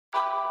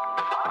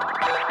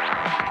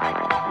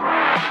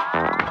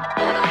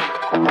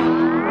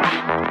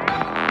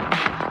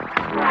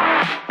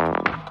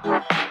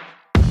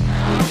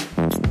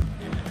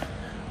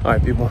All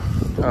right, people,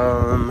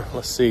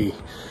 let's see.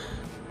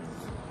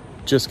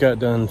 Just got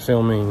done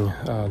filming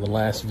the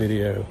last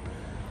video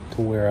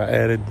to where I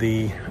added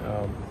the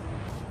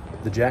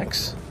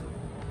jacks,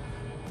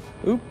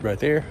 right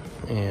there,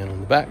 and on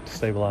the back to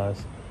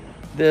stabilize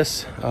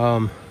this.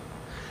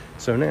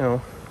 So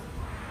now,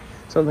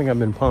 something I've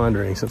been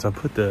pondering since I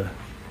put the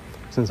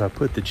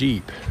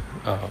Jeep,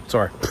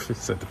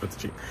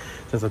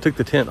 since I took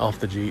the tent off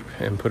the Jeep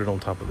and put it on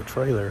top of the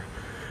trailer,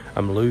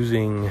 I'm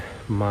losing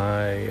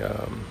my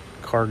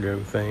cargo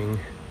thing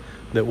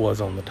that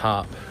was on the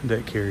top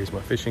that carries my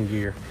fishing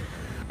gear.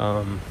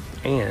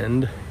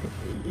 And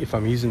if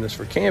I'm using this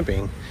for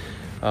camping,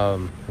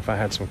 if I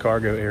had some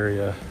cargo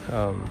area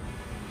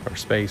or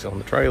space on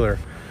the trailer,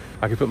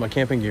 I could put my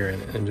camping gear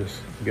in it and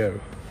just go.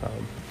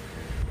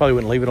 Probably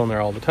wouldn't leave it on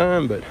there all the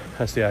time, but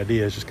that's the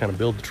idea, is just kind of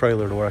build the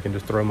trailer to where I can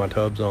just throw my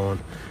tubs on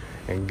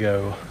and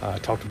go. I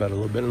talked about it a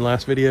little bit in the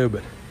last video,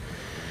 but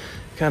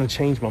kind of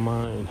changed my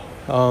mind.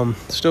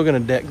 Still gonna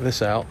deck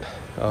this out,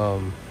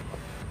 and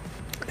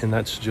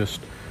that's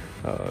just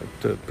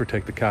to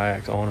protect the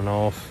kayaks on and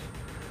off,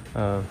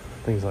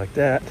 things like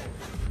that.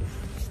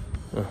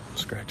 Oh,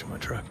 scratching my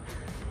truck.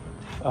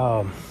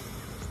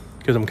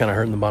 Because I'm kind of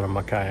hurting the bottom of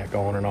my kayak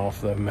on and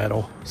off the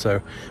metal. So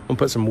I'm gonna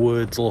put some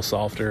wood, it's a little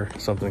softer,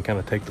 something to kind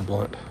of take the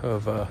blunt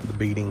of the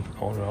beating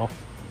on and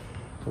off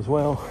as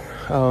well.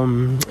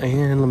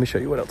 And let me show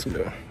you what else I'm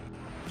doing.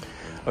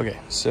 Okay,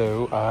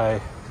 so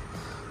I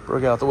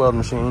broke out the weld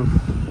machine,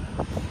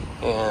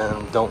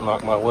 and don't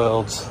knock my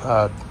welds.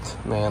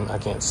 Man, I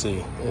can't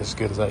see as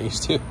good as I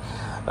used to,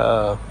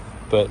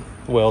 but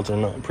welds are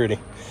not pretty.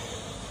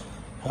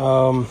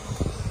 So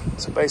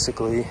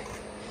basically,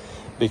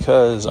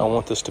 because I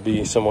want this to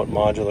be somewhat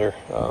modular,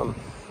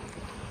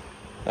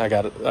 I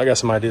got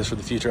some ideas for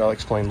the future I'll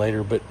explain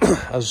later, but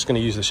I was just going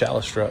to use the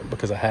shallow strut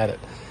because I had it,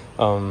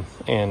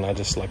 and I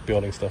just like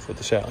building stuff with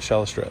the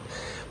shallow strut.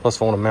 Plus,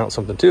 if I want to mount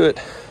something to it,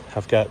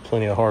 I've got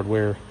plenty of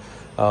hardware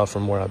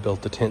from where I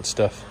built the tent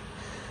stuff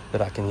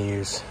that I can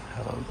use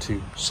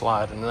to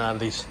slide in and out of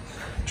these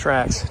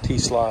tracks,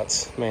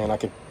 T-slots. Man, I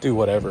could do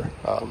whatever.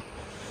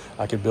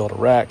 I could build a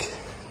rack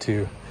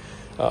to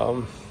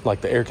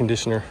like the air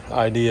conditioner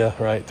idea,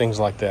 right? Things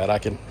like that. I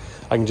can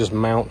just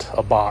mount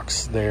a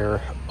box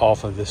there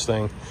off of this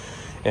thing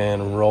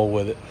and roll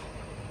with it.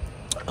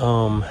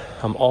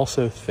 I'm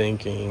also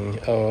thinking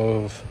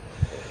of,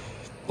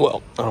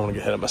 well, I don't want to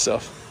get ahead of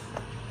myself.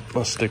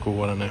 Let's stick with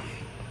what I know.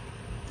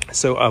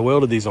 So I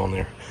welded these on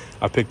there.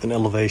 I picked an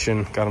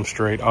elevation, got them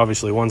straight.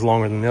 Obviously, one's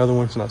longer than the other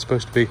one. It's not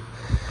supposed to be.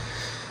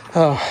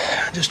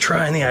 Just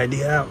trying the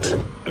idea out.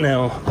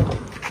 Now,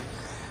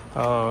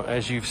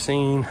 as you've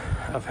seen,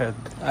 I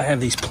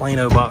have these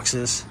Plano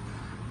boxes.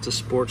 It's a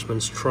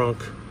Sportsman's trunk.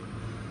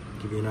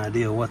 Give you an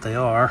idea of what they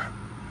are.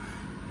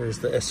 There's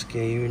the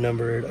SKU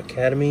numbered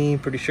Academy,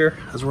 pretty sure.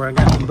 That's where I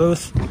got them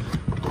both.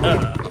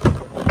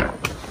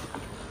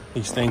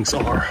 These things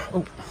are,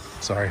 oh,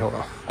 sorry, hold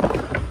on.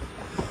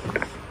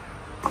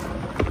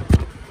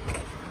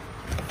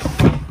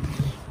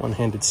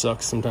 One-handed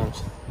sucks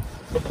sometimes.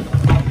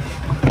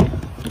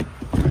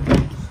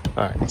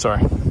 All right,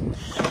 sorry.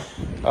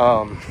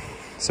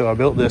 So I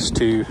built this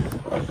to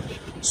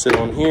sit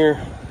on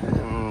here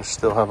and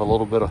still have a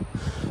little bit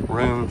of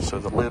room so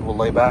the lid will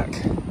lay back.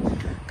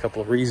 A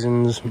couple of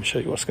reasons. Let me show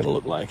you what it's gonna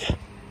look like.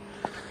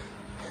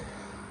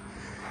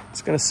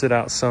 It's gonna sit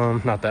out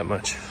some, not that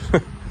much.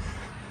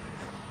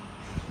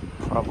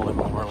 Probably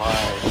more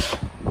like,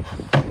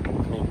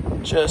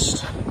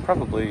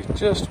 probably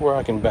just where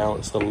I can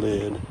balance the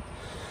lid.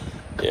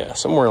 Yeah,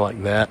 somewhere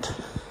like that.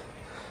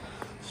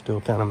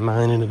 Still kind of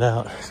mining it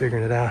out,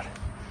 figuring it out.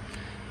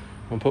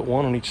 I'm gonna put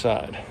one on each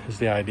side is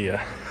the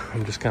idea.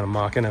 I'm just kind of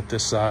mocking up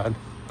this side.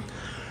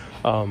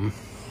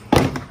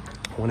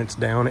 When it's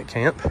down at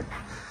camp,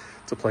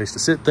 it's a place to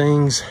sit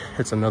things.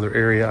 It's another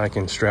area I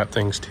can strap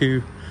things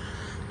to.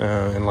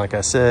 And like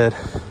I said,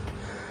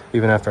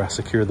 even after I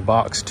secure the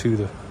box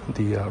to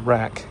the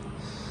rack,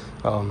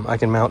 I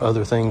can mount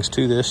other things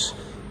to this.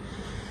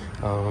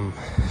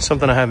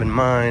 Something I have in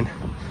mind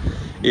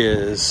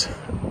is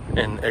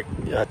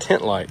a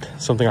tent light,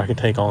 something I can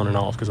take on and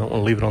off because I don't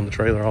want to leave it on the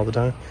trailer all the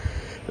time.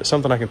 It's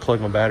something I can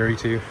plug my battery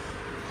to.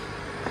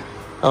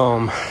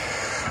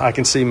 I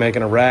can see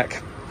making a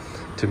rack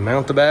to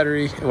mount the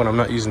battery when I'm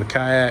not using the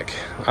kayak.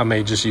 I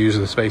may just use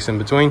the space in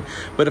between,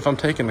 but if I'm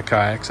taking the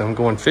kayaks and I'm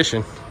going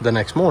fishing the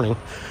next morning,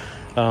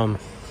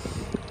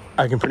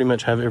 I can pretty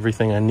much have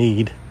everything I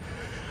need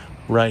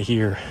right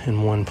here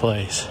in one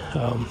place.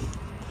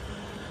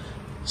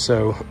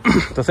 So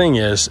the thing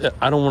is,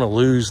 I don't want to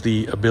lose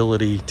the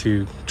ability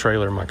to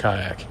trailer my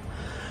kayak.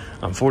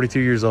 I'm 42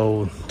 years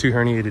old, 2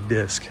 herniated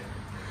discs.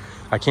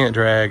 I can't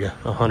drag a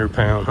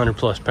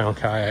 100+ pound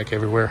kayak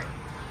everywhere.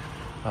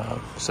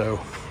 So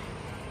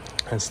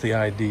that's the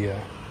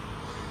idea.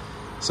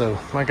 So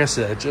like I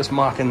said, just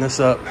mocking this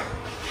up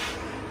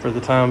for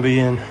the time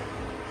being.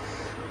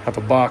 have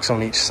a box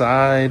on each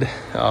side.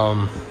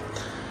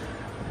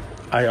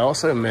 I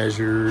also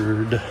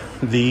measured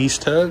these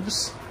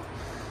tubs.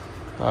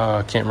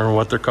 I can't remember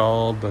what they're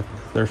called, but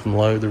they're from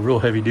Lowe's. They're real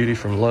heavy duty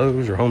from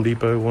Lowe's or Home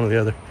Depot, one or the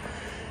other.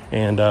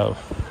 And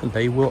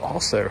they will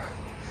also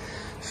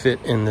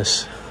fit in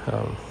this,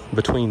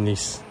 between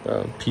these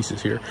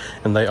pieces here.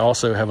 And they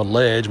also have a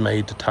ledge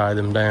made to tie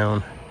them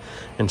down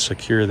and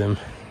secure them.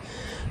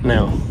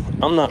 Now,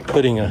 I'm not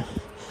putting a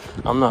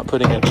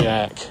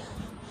jack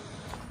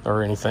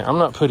or anything. I'm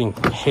not putting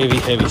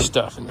heavy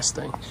stuff in this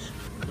thing.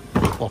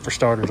 Well, for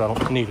starters, I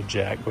don't need a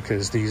jack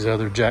because these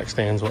other jack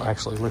stands will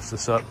actually lift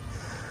this up.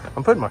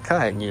 I'm putting my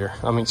kayak gear,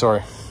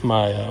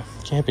 my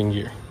camping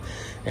gear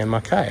and my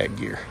kayak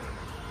gear.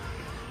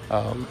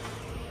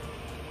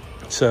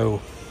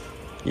 So,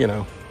 you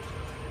know,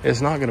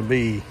 it's not going to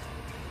be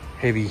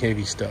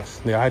heavy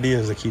stuff. The idea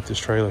is to keep this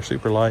trailer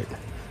super light,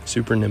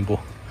 super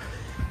nimble,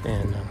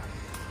 and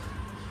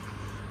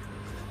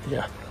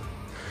yeah.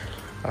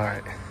 All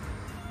right,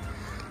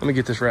 let me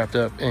get this wrapped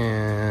up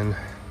and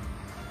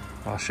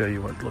I'll show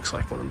you what it looks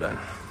like when I'm done.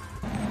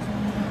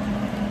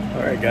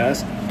 All right,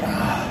 guys.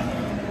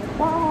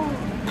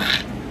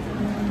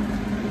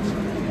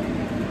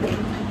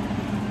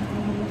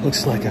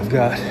 Looks like I've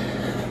got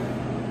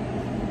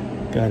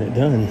it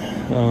done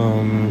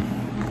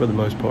for the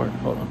most part.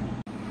 Hold on.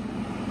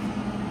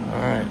 All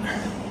right.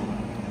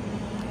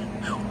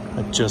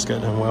 I just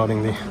got done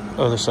welding the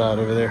other side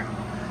over there.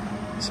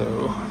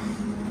 So,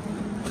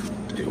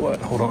 tell you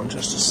what, hold on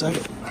just a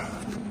second.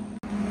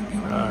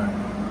 All right.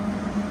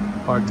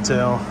 Hard to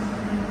tell.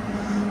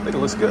 I think it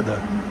looks good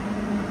though.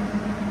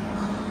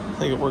 I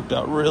think it worked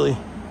out really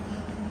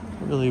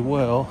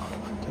well.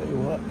 Tell you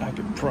what, I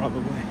could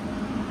probably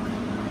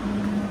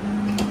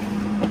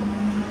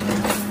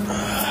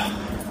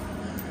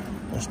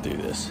let's do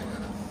this.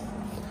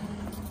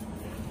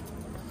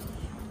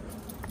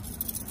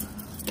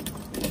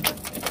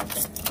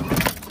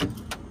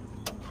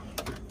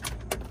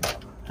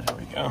 There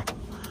we go.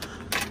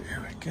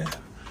 There we go.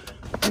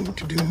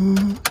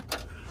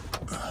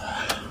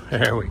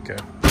 There we go.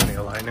 Plenty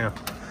of light now.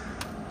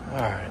 All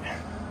right.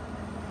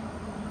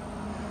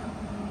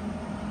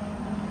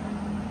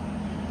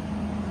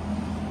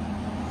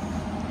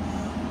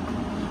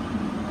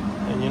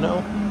 And you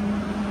know,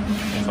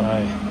 if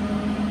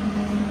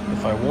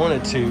I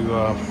wanted to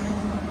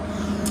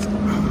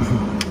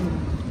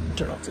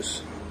turn off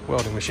this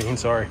welding machine,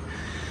 sorry.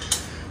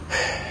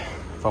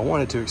 If I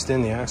wanted to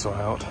extend the axle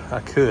out, I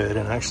could,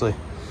 and actually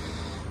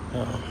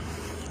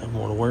have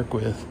more to work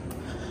with.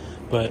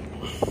 But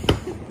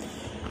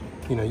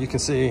you know, you can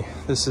see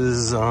this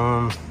is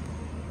I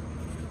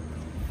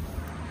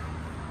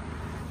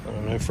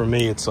don't know, for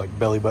me it's like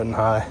belly button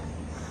high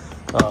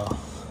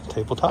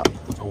tabletop.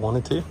 If I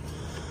wanted to,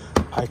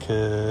 I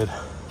could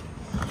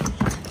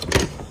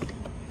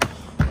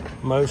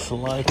most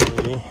likely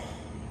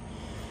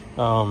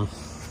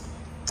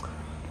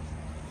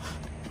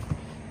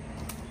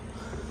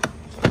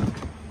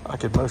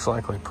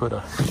put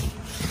a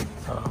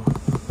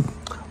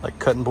like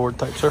cutting board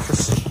type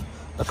surface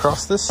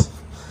across this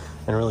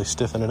and really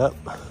stiffen it up.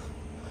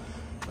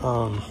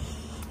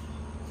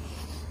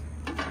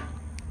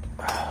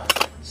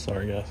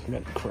 Sorry guys, I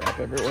got crap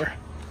everywhere.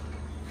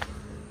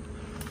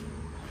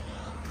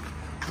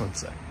 One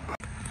sec.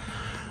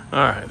 All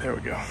right, there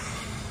we go.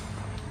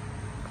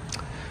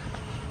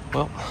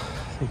 Well, I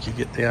think you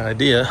get the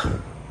idea.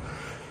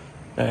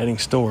 Adding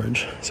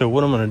storage. So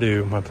what I'm gonna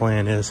do, my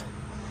plan is,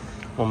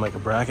 we'll make a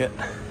bracket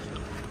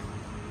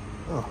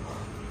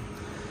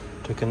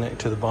to connect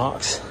to the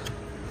box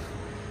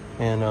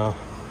and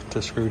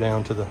to screw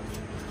down to the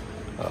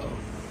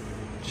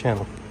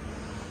channel.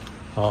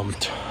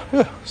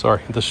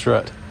 The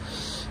strut.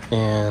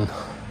 And,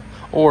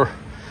 or,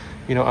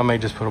 you know, I may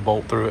just put a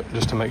bolt through it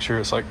just to make sure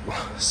it's like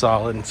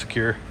solid and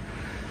secure.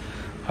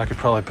 I could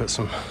probably put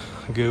some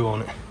goo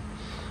on it.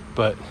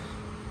 But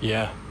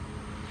yeah,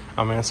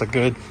 I mean, it's a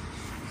good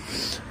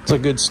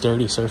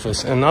sturdy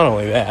surface. And not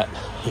only that,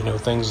 you know,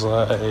 things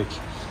like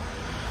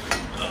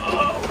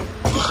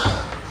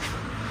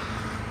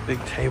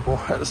big table,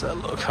 how does that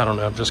look? I don't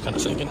know, I'm just kind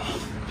of thinking.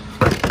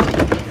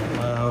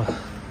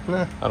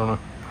 Nah, I don't know.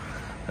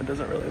 That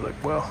doesn't really look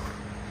well,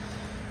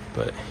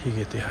 but you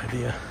get the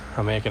idea.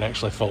 I mean, I can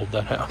actually fold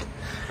that out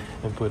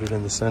and put it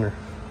in the center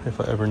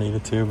if I ever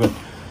needed to, but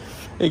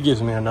it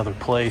gives me another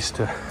place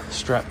to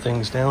strap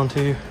things down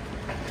to.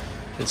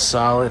 It's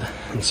solid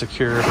and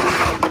secure.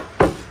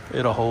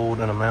 It'll hold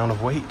an amount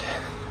of weight.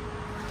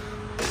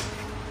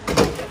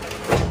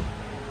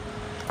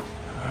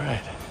 All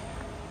right.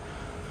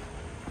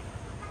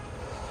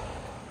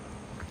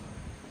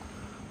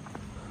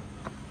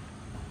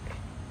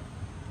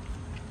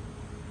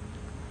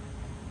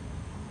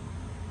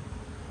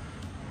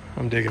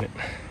 I'm digging it.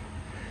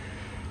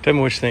 Tell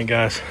me what you think,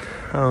 guys.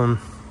 I'm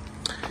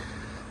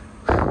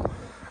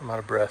out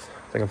of breath.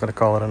 I think I'm gonna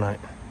call it a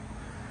night.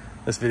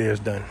 This video's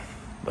done.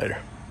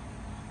 Later.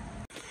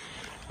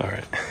 All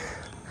right.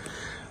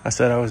 I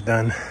said I was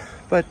done,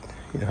 but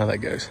you know how that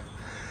goes.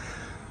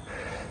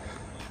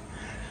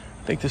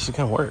 I think this is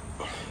gonna work.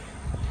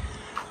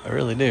 I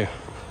really do.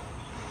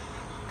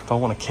 If I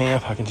want to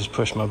camp, I can just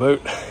push my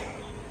boat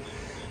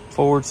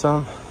forward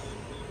some.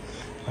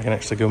 I can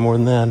actually go more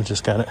than that. I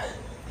just got it.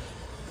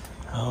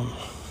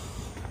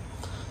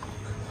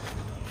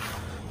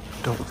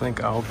 Don't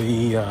think I'll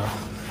be yeah,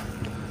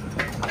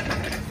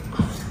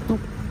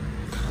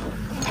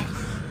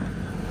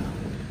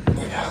 there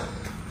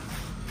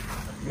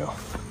we go.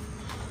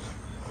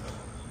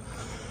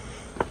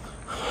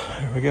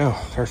 There we go.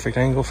 Perfect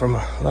angle from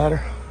a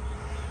ladder.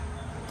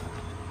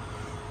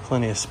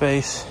 Plenty of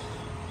space.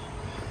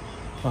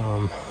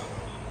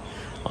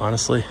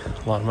 Honestly,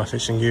 a lot of my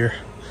fishing gear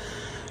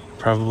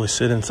probably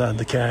sit inside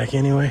the kayak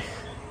anyway.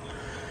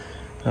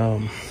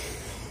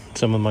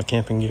 Some of my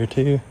camping gear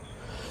too.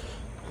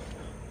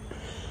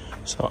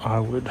 So I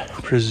would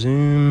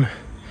presume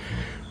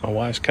my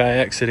wife's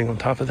kayak sitting on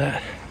top of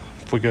that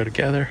if we go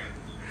together.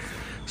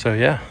 So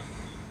yeah,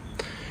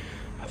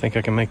 I think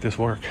I can make this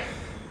work.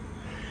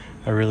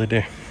 I really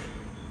do.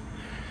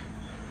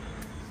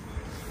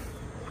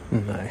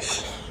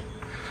 Nice.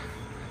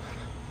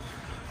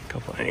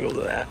 Couple angles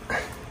of that.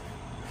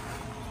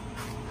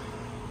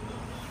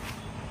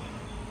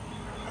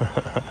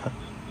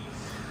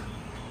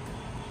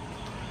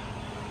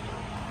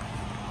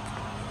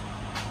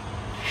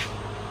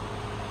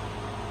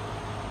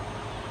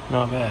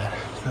 Not bad,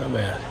 not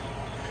bad.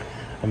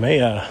 I may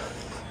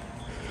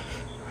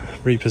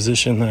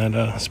reposition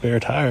that spare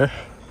tire.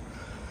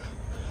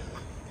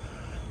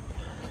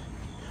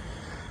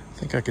 I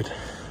think I could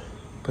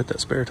put that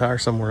spare tire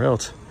somewhere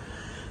else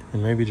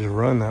and maybe just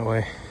run that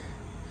way.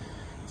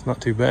 It's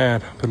not too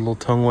bad. Put a little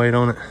tongue weight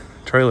on it.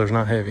 Trailer's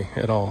not heavy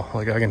at all.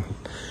 Like, I can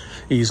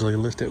easily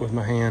lift it with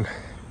my hand.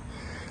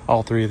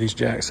 All three of these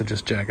jacks, so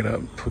just jack it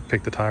up,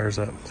 pick the tires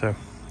up. So,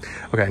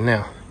 okay,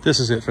 now this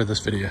is it for this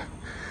video.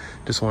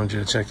 Just wanted you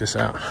to check this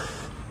out.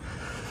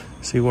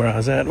 See where I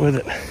was at with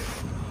it.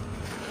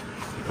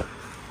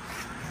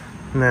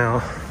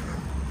 Now,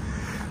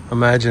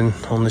 imagine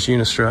on this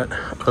unistrut,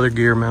 other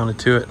gear mounted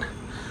to it.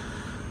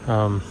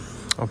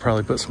 I'll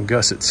probably put some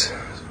gussets,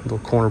 little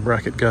corner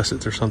bracket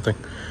gussets or something,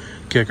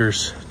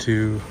 kickers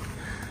to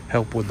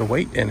help with the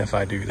weight. And if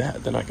I do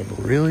that, then I can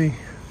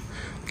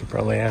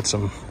probably add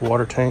some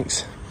water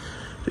tanks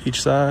to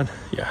each side.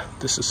 Yeah,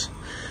 this is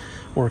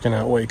working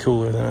out way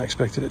cooler than I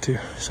expected it to.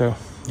 So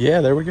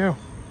yeah, there we go.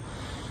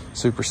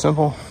 Super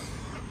simple,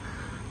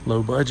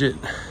 low budget,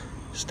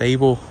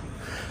 stable,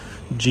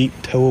 Jeep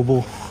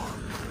towable.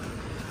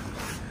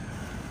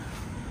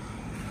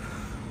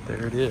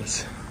 There it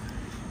is.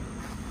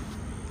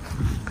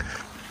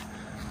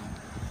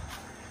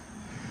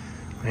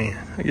 Man,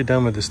 I get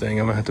done with this thing,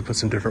 I'm gonna have to put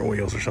some different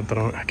wheels or something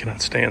on it. I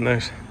cannot stand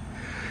those.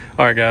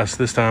 All right, guys,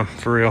 this time,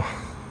 for real.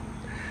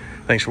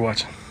 Thanks for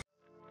watching.